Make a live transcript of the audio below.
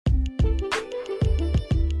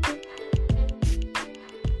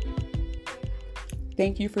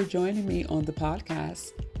Thank you for joining me on the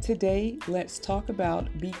podcast. Today, let's talk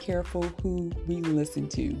about be careful who we listen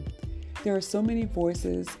to. There are so many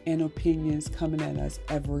voices and opinions coming at us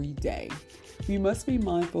every day. We must be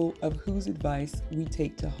mindful of whose advice we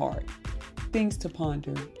take to heart. Things to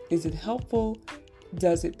ponder. Is it helpful?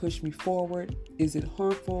 Does it push me forward? Is it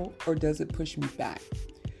harmful, or does it push me back?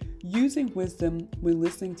 Using wisdom when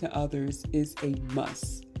listening to others is a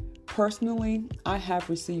must. Personally, I have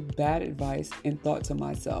received bad advice and thought to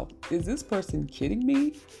myself, is this person kidding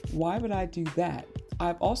me? Why would I do that?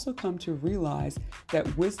 I've also come to realize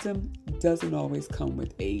that wisdom doesn't always come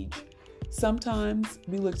with age. Sometimes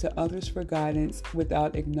we look to others for guidance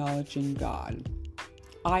without acknowledging God.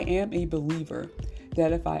 I am a believer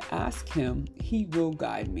that if I ask Him, He will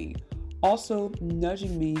guide me, also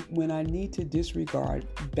nudging me when I need to disregard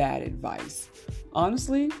bad advice.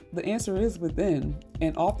 Honestly, the answer is within,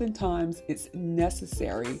 and oftentimes it's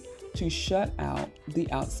necessary to shut out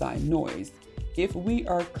the outside noise. If we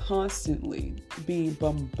are constantly being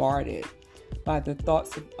bombarded by the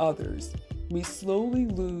thoughts of others, we slowly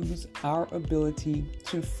lose our ability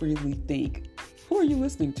to freely think. Who are you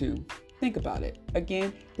listening to? Think about it.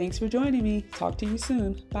 Again, thanks for joining me. Talk to you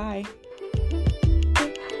soon. Bye.